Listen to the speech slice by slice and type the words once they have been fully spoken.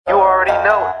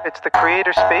note, it's the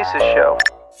Creator Spaces show.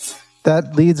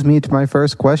 That leads me to my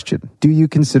first question. Do you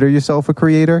consider yourself a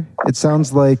creator? It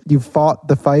sounds like you fought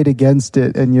the fight against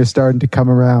it and you're starting to come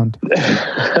around.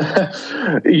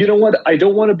 You know what? I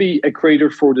don't want to be a creator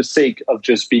for the sake of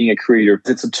just being a creator.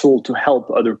 It's a tool to help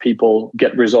other people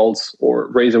get results or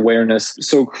raise awareness.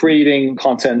 So creating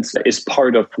content is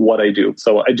part of what I do.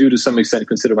 So I do to some extent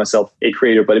consider myself a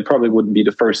creator, but it probably wouldn't be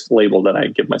the first label that I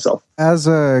give myself. As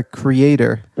a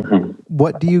creator,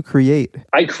 what do you create?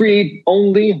 I create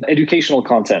only educational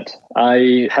content.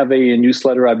 I have a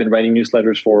newsletter. I've been writing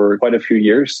newsletters for quite a few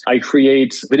years. I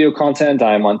create video content.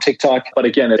 I'm on TikTok. But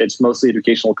again, it's mostly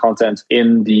educational content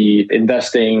in the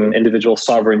investing, individual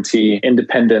sovereignty,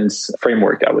 independence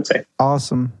framework, I would say.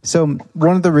 Awesome. So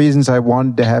one of the reasons I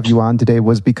wanted to have you on today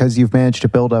was because you've managed to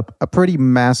build up a pretty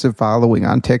massive following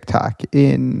on TikTok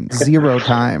in zero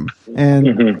time.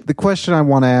 And the question I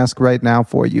want to ask right now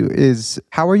for you is,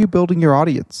 how are you building your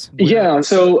audience? Yeah,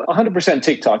 so 100%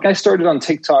 TikTok. I started on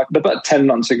TikTok about 10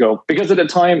 months ago because at the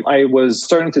time I was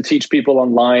starting to teach people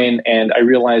online and I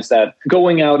realized that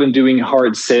going out and doing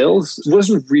hard sales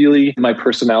wasn't really my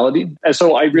personality. And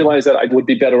so I realized that I would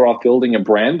be better off building a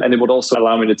brand, and it would also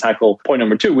allow me to tackle point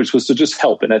number 2, which was to just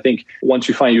help. And I think once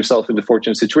you find yourself in the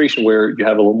fortunate situation where you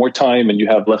have a little more time and you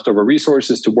have leftover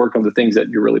resources to work on the things that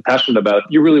you're really passionate about,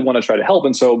 you really want to try to help.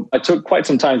 And so I took quite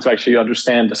some time to actually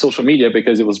understand social media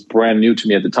because it was brand new to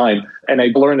me at the time. And I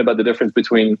learned about the difference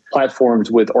between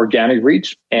platforms with organic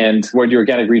reach and where the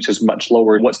organic reach is much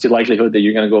lower. What's the likelihood that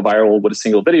you're going to go viral with a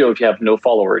single video if you have no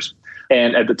followers?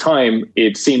 And at the time,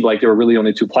 it seemed like there were really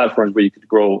only 2 platforms where you could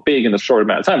grow big in a short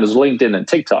amount of time. It was LinkedIn and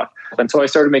TikTok. And so I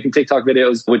started making TikTok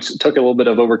videos, which took a little bit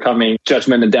of overcoming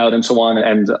judgment and doubt and so on.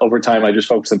 And over time, I just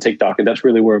focused on TikTok. And that's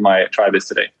really where my tribe is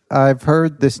today. I've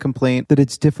heard this complaint that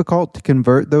it's difficult to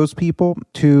convert those people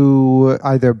to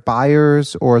either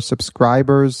buyers or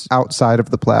subscribers outside of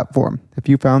the platform. Have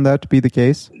you found that to be the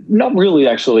case? Not really,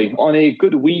 actually. On a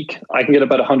good week, I can get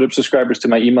about 100 subscribers to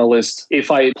my email list if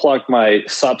I plug my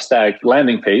Substack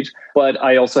landing page. But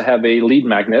I also have a lead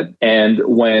magnet. And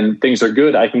when things are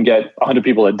good, I can get 100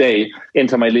 people a day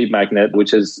into my lead magnet,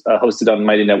 which is hosted on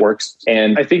Mighty Networks.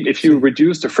 And I think if you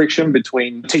reduce the friction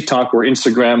between TikTok or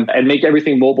Instagram and make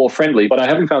everything mobile friendly, but I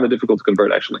haven't found it difficult to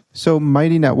convert, actually. So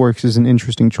Mighty Networks is an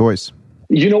interesting choice.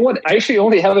 You know what? I actually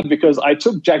only have it because I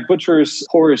took Jack Butcher's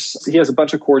course. He has a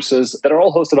bunch of courses that are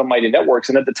all hosted on Mighty Networks.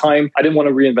 And at the time, I didn't want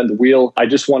to reinvent the wheel. I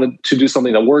just wanted to do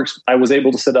something that works. I was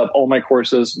able to set up all my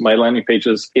courses, my landing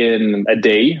pages in a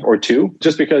day or 2,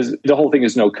 just because the whole thing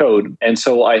is no code. And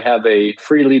so I have a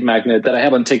free lead magnet that I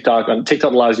have on TikTok. On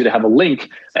TikTok allows you to have a link.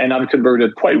 And I've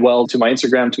converted quite well to my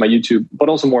Instagram, to my YouTube, but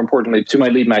also more importantly, to my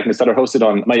lead magnets that are hosted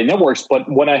on Mighty Networks. But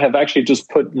when I have actually just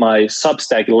put my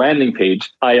Substack landing page,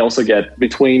 I also get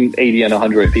between 80 and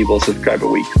 100 people subscribe a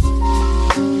week.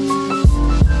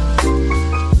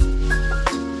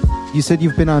 You said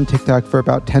you've been on TikTok for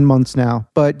about 10 months now,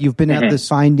 but you've been at this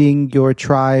finding your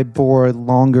tribe for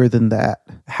longer than that.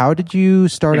 How did you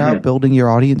start out building your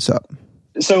audience up?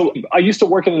 So I used to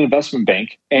work in an investment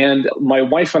bank, and my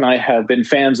wife and I have been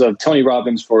fans of Tony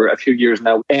Robbins for a few years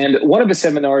now. And one of his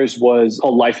seminars was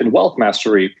called Life and Wealth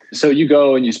Mastery. So you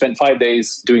go and you spend 5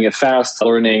 days doing it fast,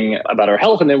 learning about our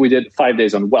health. And then we did 5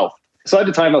 days on wealth. So at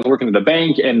the time I was working at a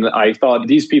bank and I thought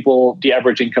these people, the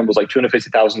average income was like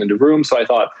 $250,000 in the room. So I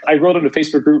thought, I wrote in a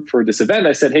Facebook group for this event.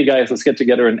 I said, hey guys, let's get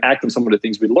together and act on some of the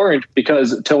things we learned,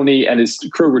 because Tony and his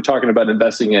crew were talking about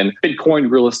investing in Bitcoin,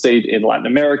 real estate in Latin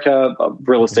America,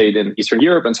 real estate in Eastern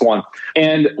Europe and so on.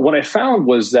 And what I found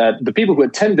was that the people who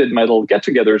attended my little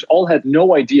get-togethers all had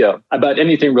no idea about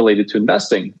anything related to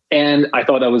investing. And I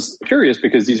thought I was curious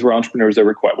because these were entrepreneurs that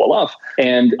were quite well off.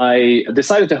 And I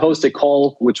decided to host a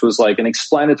call, which was like an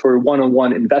explanatory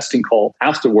one-on-one investing call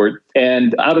afterward.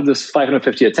 And out of this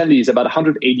 550 attendees, about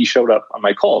 180 showed up on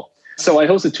my call. So I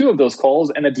hosted 2 of those calls.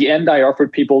 And at the end, I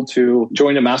offered people to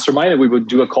join a mastermind, and we would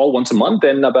do a call once a month.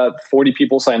 And about 40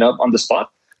 people sign up on the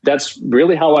spot. That's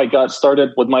really how I got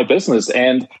started with my business.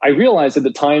 And I realized at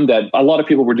the time that a lot of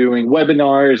people were doing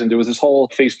webinars, and there was this whole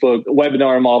Facebook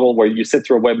webinar model where you sit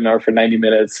through a webinar for 90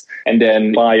 minutes and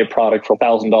then buy a product for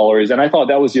 $1,000. And I thought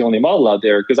that was the only model out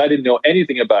there because I didn't know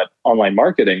anything about online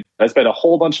marketing. I spent a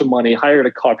whole bunch of money, hired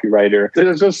a copywriter.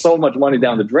 There's just so much money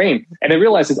down the drain. And I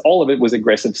realized that all of it was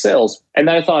aggressive sales. And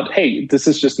then I thought, hey, this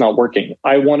is just not working.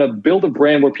 I want to build a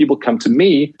brand where people come to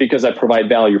me because I provide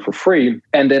value for free.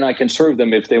 And then I can serve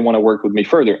them if they want to work with me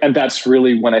further. And that's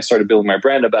really when I started building my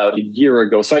brand about a year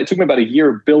ago. So it took me about a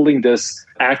year building this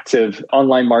active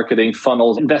online marketing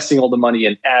funnels, investing all the money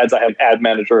in ads. I have an ad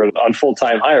manager on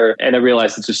full-time hire. And I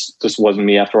realized it just wasn't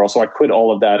me after all. So I quit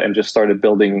all of that and just started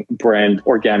building brand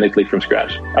organically organically from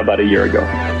scratch about a year ago.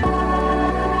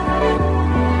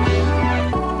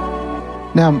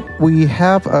 Now, we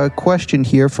have a question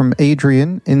here from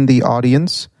Adrian in the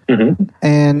audience. Mm-hmm.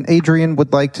 And Adrian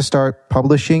would like to start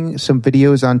publishing some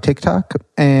videos on TikTok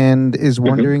and is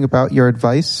wondering about your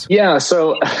advice. Yeah,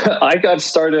 so I got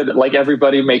started like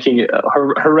everybody making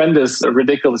horrendous,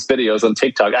 ridiculous videos on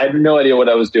TikTok. I had no idea what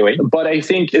I was doing, but I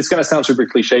think it's going to sound super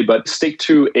cliche, but stick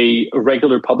to a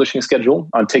regular publishing schedule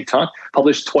on TikTok.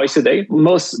 Publish twice a day.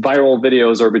 Most viral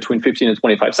videos are between 15 and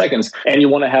 25 seconds, and you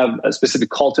want to have a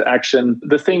specific call to action.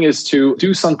 The thing is to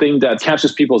do something that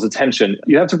catches people's attention.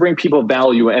 You have to bring people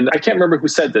value, and I can't remember who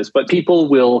said this, but people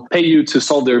will pay you to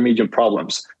solve their immediate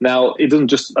problems. Now, it doesn't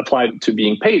just apply to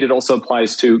being paid, it also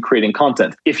applies to creating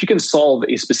content. If you can solve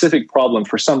a specific problem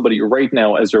for somebody right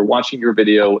now as they're watching your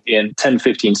video in 10,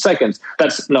 15 seconds,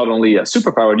 that's not only a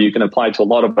superpower that you can apply to a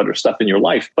lot of other stuff in your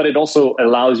life, but it also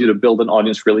allows you to build an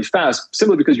audience really fast,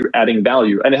 simply because you're adding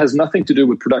value. And it has nothing to do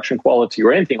with production quality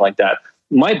or anything like that.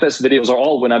 My best videos are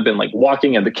all when I've been like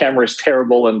walking and the camera is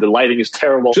terrible and the lighting is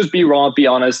terrible. Just be raw, be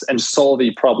honest, and solve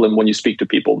a problem when you speak to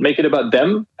people. Make it about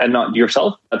them and not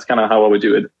yourself. That's kind of how I would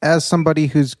do it. As somebody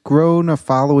who's grown a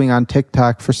following on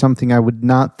TikTok for something I would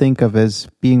not think of as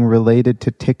being related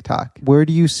to TikTok, where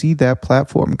do you see that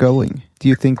platform going? Do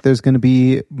you think there's going to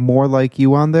be more like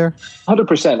you on there?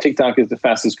 100%. TikTok is the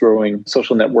fastest growing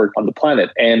social network on the planet,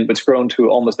 and it's grown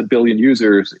to almost 1 billion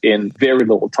users in very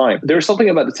little time. There's something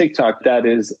about the TikTok that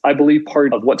is, I believe,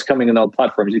 part of what's coming in all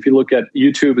platforms. If you look at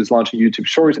YouTube, is launching YouTube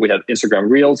Shorts. We have Instagram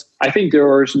Reels. I think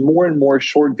there is more and more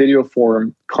short video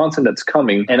form content that's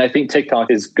coming, and I think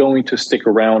TikTok is going to stick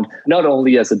around not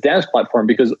only as a dance platform,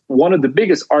 because one of the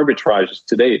biggest arbitrages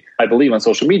today, I believe, on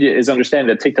social media is understanding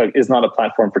that TikTok is not a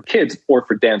platform for kids or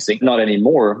for dancing, not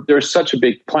anymore. There's such a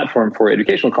big platform for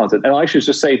educational content. And I'll actually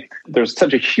just say there's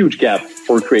such a huge gap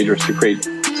for creators to create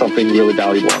something really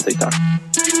valuable on TikTok.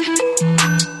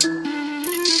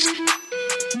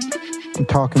 I'm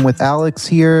talking with Alex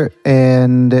here,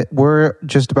 and we're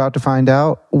just about to find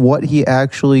out what he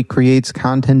actually creates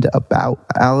content about.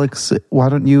 Alex, why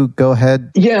don't you go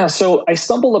ahead? Yeah, so I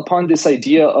stumbled upon this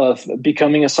idea of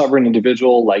becoming a sovereign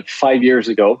individual like 5 years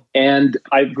ago. And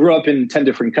I grew up in 10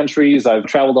 different countries. I've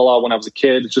traveled a lot when I was a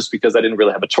kid just because I didn't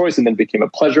really have a choice, and then it became a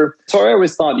pleasure. So I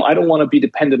always thought I don't want to be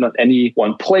dependent on any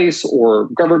one place or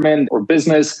government or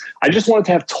business. I just wanted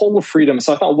to have total freedom.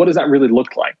 So I thought, what does that really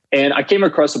look like? And I came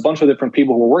across a bunch of different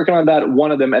people who were working on that.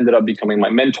 One of them ended up becoming my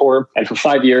mentor. And for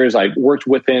 5 years, I worked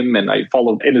with him and I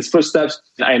followed in his footsteps.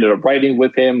 I ended up writing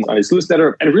with him on his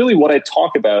newsletter. And really what I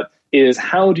talk about is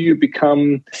how do you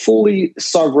become fully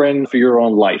sovereign for your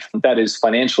own life? That is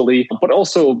financially, but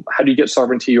also how do you get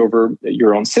sovereignty over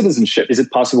your own citizenship? Is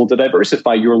it possible to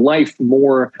diversify your life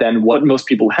more than what most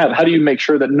people have? How do you make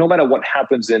sure that no matter what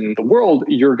happens in the world,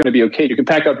 you're going to be okay? You can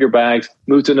pack up your bags,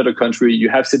 move to another country, you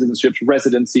have citizenships,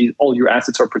 residency, all your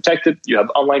assets are protected, you have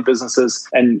online businesses,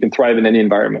 and you can thrive in any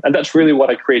environment. And that's really what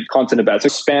I create content about. It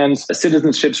spans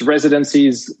citizenships,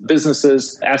 residencies,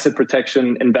 businesses, asset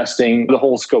protection, investing, the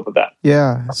whole scope of that.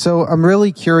 Yeah. So I'm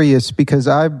really curious because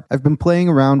I've been playing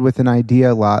around with an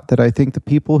idea a lot that I think the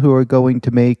people who are going to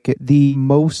make the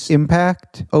most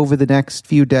impact over the next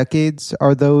few decades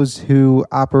are those who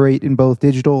operate in both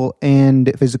digital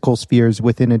and physical spheres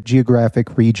within a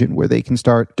geographic region where they can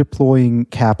start deploying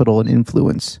capital and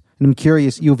influence. And I'm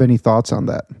curious, you have any thoughts on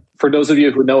that? For those of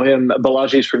you who know him,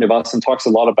 Balaji Srinivasan talks a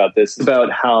lot about this,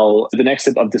 about how the next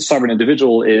step of the sovereign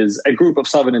individual is a group of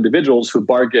sovereign individuals who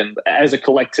bargain as a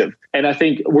collective. And I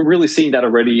think we're really seeing that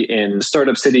already in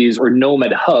startup cities or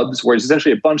nomad hubs, where it's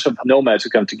essentially a bunch of nomads who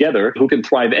come together, who can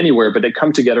thrive anywhere, but they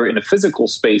come together in a physical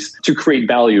space to create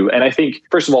value. And I think,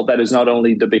 first of all, that is not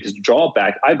only the biggest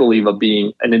drawback, I believe, of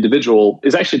being an individual,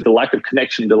 is actually the lack of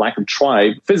connection, the lack of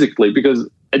tribe physically, because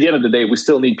at the end of the day, we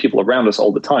still need people around us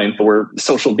all the time. We're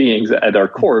social beings at our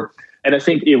core. And I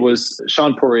think it was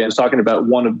Sean Puri was talking about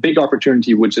one big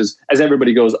opportunity, which is as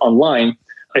everybody goes online,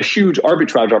 a huge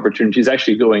arbitrage opportunity is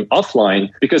actually going offline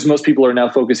because most people are now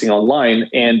focusing online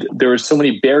and there are so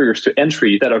many barriers to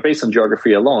entry that are based on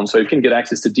geography alone. So you can get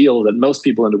access to deals that most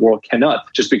people in the world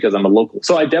cannot just because I'm a local.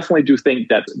 So I definitely do think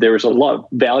that there is a lot of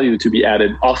value to be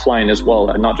added offline as well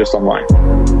and not just online.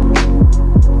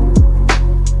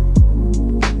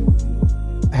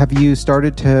 Have you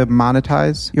started to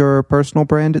monetize your personal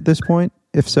brand at this point?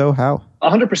 If so, how?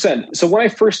 100%. So when I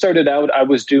first started out, I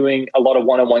was doing a lot of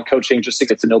one-on-one coaching just to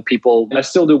get to know people. And I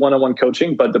still do one-on-one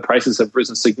coaching, but the prices have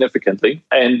risen significantly.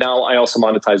 And now I also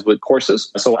monetize with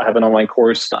courses. So I have an online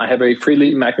course. I have a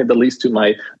freely magnet that leads to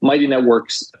my Mighty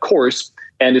Networks course.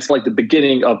 And it's like the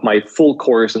beginning of my full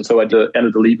course. And so at the end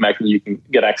of the lead magnet, you can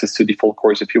get access to the full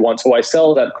course if you want. So I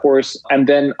sell that course. And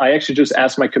then I actually just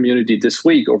asked my community this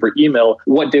week over email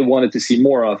what they wanted to see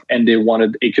more of. And they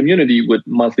wanted a community with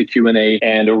monthly Q&A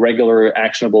and a regular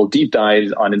actionable deep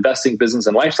dives on investing, business,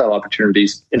 and lifestyle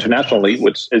opportunities internationally,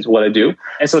 which is what I do.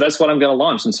 And so that's what I'm going to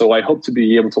launch. And so I hope to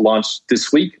be able to launch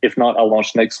this week. If not, I'll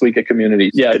launch next week a community.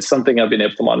 Yeah, it's something I've been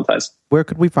able to monetize. Where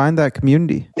could we find that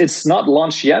community? It's not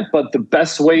launched yet, but the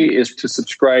best way is to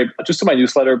subscribe just to my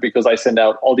newsletter because I send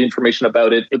out all the information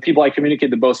about it. The people I communicate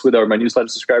the most with are my newsletter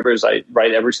subscribers. I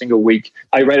write every single week.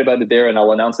 I write about it there and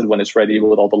I'll announce it when it's ready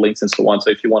with all the links and so on. So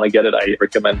if you want to get it, I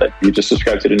recommend that you just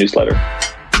subscribe to the newsletter.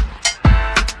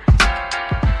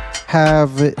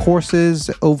 Have courses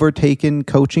overtaken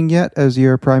coaching yet as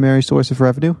your primary source of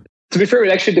revenue? To be fair,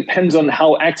 it actually depends on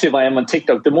how active I am on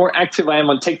TikTok. The more active I am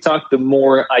on TikTok, the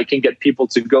more I can get people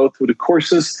to go through the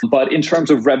courses. But in terms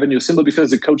of revenue, simply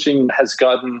because the coaching has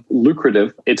gotten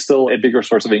lucrative, it's still a bigger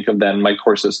source of income than my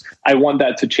courses. I want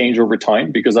that to change over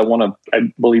time because I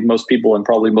believe most people and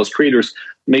probably most creators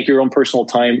make your own personal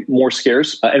time more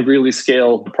scarce and really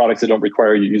scale products that don't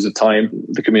require you to use the time,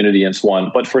 the community, and so on.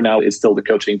 But for now, it's still the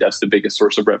coaching that's the biggest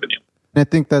source of revenue. I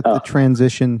think that the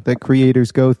transition that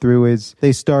creators go through is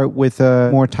they start with a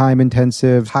more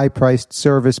time-intensive, high-priced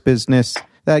service business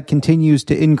that continues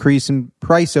to increase in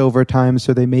price over time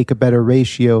so they make a better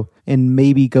ratio and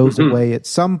maybe goes away at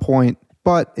some point.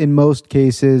 But in most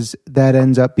cases, that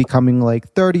ends up becoming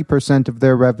like 30% of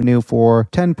their revenue for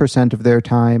 10% of their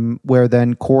time, where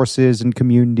then courses and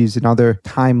communities and other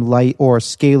time-light or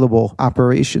scalable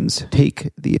operations take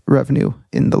the revenue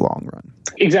in the long run.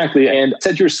 Exactly. And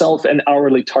set yourself an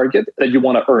hourly target that you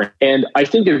want to earn. And I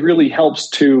think it really helps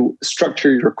to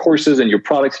structure your courses and your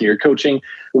products and your coaching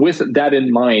with that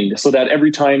in mind, so that every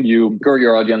time you grow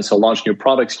your audience or launch new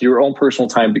products, your own personal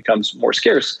time becomes more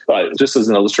scarce. Just as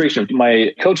an illustration,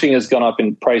 my coaching has gone up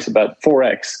in price about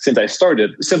 4x since I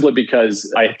started, simply because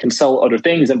I can sell other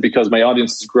things and because my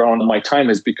audience has grown, my time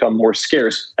has become more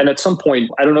scarce. And at some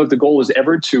point, I don't know if the goal is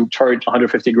ever to charge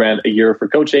 $150,000 a year for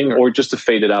coaching or just to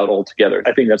fade it out altogether.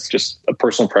 I think that's just a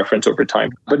personal preference over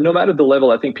time. But no matter the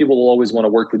level, I think people will always want to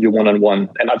work with you one-on-one.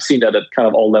 And I've seen that at kind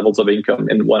of all levels of income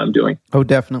in what I'm doing. Oh,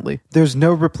 definitely. There's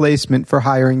no replacement for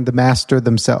hiring the master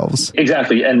themselves.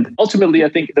 Exactly. And ultimately, I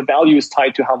think the value is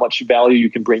tied to how much value you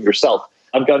can bring yourself.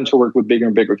 I've gotten to work with bigger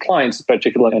and bigger clients,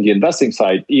 particularly on the investing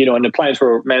side. And the clients who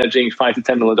are managing $5 to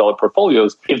 $10 million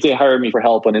portfolios, if they hire me for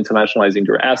help on internationalizing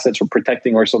their assets or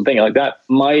protecting or something like that,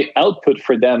 my output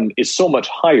for them is so much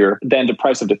higher than the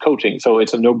price of the coaching. So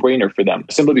it's a no-brainer for them,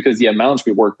 simply because the amounts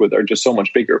we work with are just so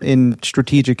much bigger. In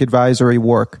strategic advisory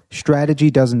work,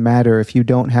 strategy doesn't matter if you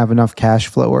don't have enough cash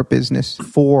flow or business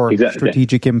for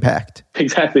strategic impact.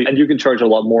 Exactly. And you can charge a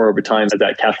lot more over time as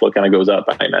that cash flow kind of goes up,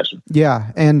 I imagine.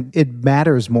 Yeah. And it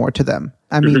matters more to them.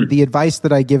 I mean, the advice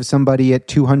that I give somebody at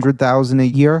 $200,000 a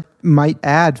year might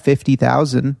add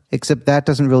 $50,000, except that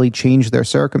doesn't really change their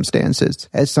circumstances.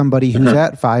 As somebody who's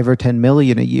at 5 or 10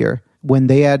 million a year, when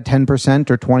they add 10%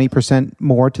 or 20%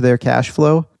 more to their cash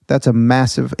flow, that's a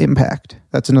massive impact.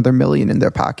 That's another $1 million in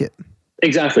their pocket.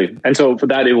 Exactly. And so for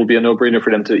that, it will be a no-brainer for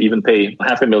them to even pay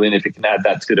 $500,000 if you can add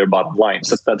that to their bottom line.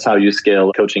 So that's how you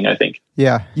scale coaching, I think.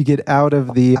 Yeah. You get out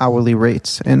of the hourly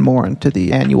rates and more into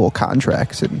the annual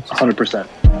contracts. 100%.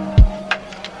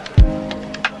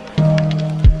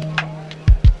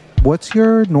 What's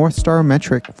your North Star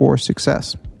metric for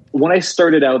success? When I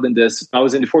started out in this, I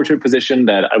was in the fortunate position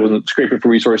that I wasn't scraping for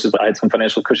resources. I had some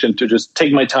financial cushion to just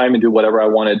take my time and do whatever I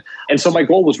wanted. And so my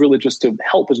goal was really just to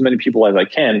help as many people as I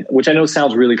can, which I know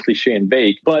sounds really cliche and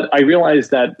vague, but I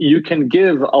realized that you can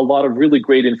give a lot of really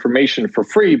great information for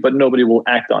free, but nobody will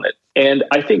act on it. And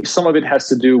I think some of it has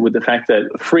to do with the fact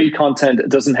that free content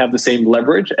doesn't have the same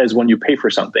leverage as when you pay for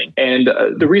something. And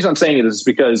the reason I'm saying it is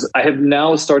because I have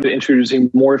now started introducing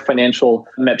more financial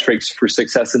metrics for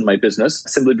success in my business,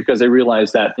 simply because I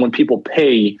realize that when people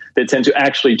pay, they tend to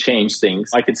actually change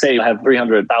things. I could say I have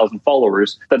 300,000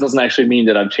 followers. That doesn't actually mean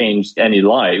that I've changed any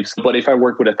lives. But if I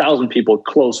work with 1,000 people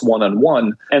close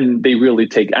one-on-one and they really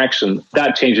take action,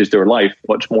 that changes their life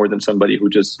much more than somebody who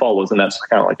just follows. And that's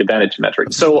kind of like a vanity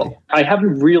metric. So I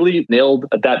haven't really nailed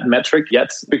that metric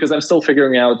yet because I'm still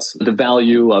figuring out the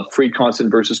value of free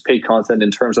content versus paid content in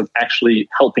terms of actually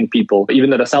helping people, even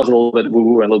though that sounds a little bit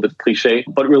woo-woo and a little bit cliche.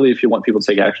 But really, if you want people to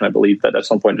take action, I believe that at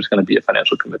some point there's going to be a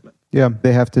financial commitment. Yeah,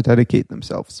 they have to dedicate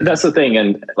themselves. That's the thing.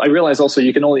 And I realize also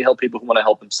you can only help people who want to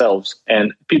help themselves.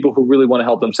 And people who really want to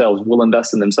help themselves will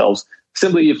invest in themselves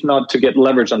simply if not to get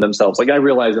leverage on themselves. Like I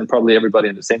realize, and probably everybody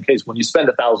in the same case, when you spend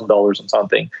 $1,000 on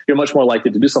something, you're much more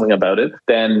likely to do something about it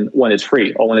than when it's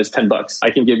free or when it's $10. I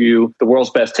can give you the world's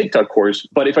best TikTok course,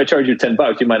 but if I charge you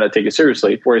 $10, you might not take it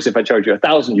seriously. Whereas if I charge you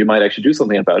 $1,000, you might actually do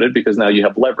something about it because now you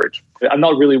have leverage. I'm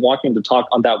not really walking the talk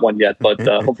on that one yet, but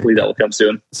hopefully that will come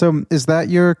soon. So is that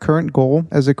your current goal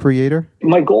as a creator?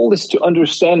 My goal is to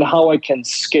understand how I can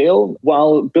scale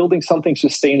while building something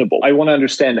sustainable. I want to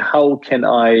understand how can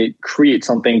I create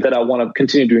something that I want to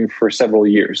continue doing for several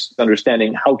years.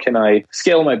 Understanding how can I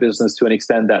scale my business to an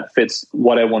extent that fits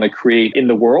what I want to create in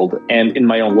the world and in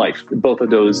my own life. Both of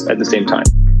those at the same time.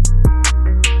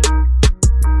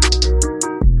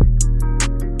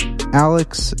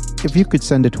 Alex, if you could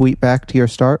send a tweet back to your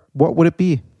start, what would it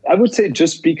be? I would say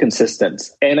just be consistent.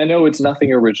 And I know it's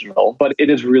nothing original, but it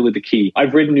is really the key.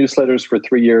 I've written newsletters for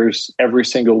 3 years, every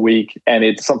single week, and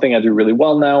it's something I do really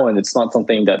well now. And it's not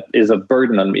something that is a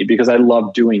burden on me because I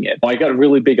love doing it. I got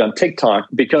really big on TikTok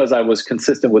because I was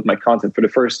consistent with my content. For the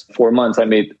first 4 months, I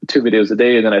made 2 videos a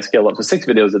day, and then I scaled up to 6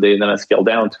 videos a day, and then I scaled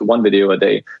down to 1 video a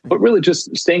day. But really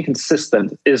just staying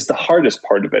consistent is the hardest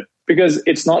part of it because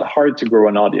it's not hard to grow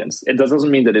an audience. It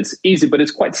doesn't mean that it's easy, but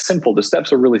it's quite simple. The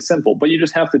steps are really simple, but you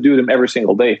just have to do them every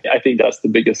single day. I think that's the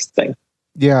biggest thing.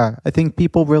 Yeah, I think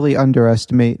people really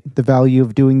underestimate the value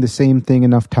of doing the same thing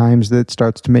enough times that it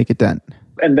starts to make a dent.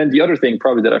 And then the other thing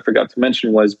probably that I forgot to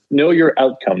mention was know your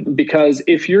outcome. Because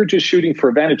if you're just shooting for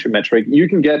a vanity metric, you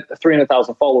can get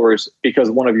 300,000 followers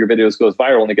because one of your videos goes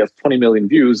viral and it gets 20 million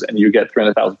views and you get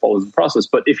 300,000 followers in the process.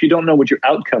 But if you don't know what your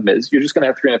outcome is, you're just going to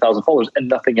have 300,000 followers and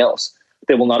nothing else.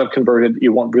 They will not have converted.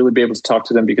 You won't really be able to talk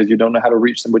to them because you don't know how to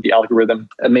reach them with the algorithm.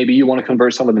 And maybe you want to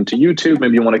convert some of them to YouTube.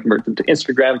 Maybe you want to convert them to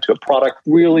Instagram, to a product.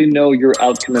 Really know your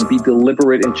outcome and be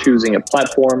deliberate in choosing a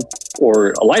platform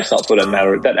or a lifestyle, for that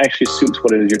matter, that actually suits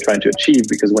what it is you're trying to achieve.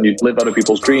 Because when you live other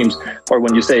people's dreams, or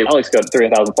when you say, Alex got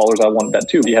 300,000 followers, I want that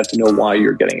too, you have to know why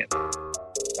you're getting it.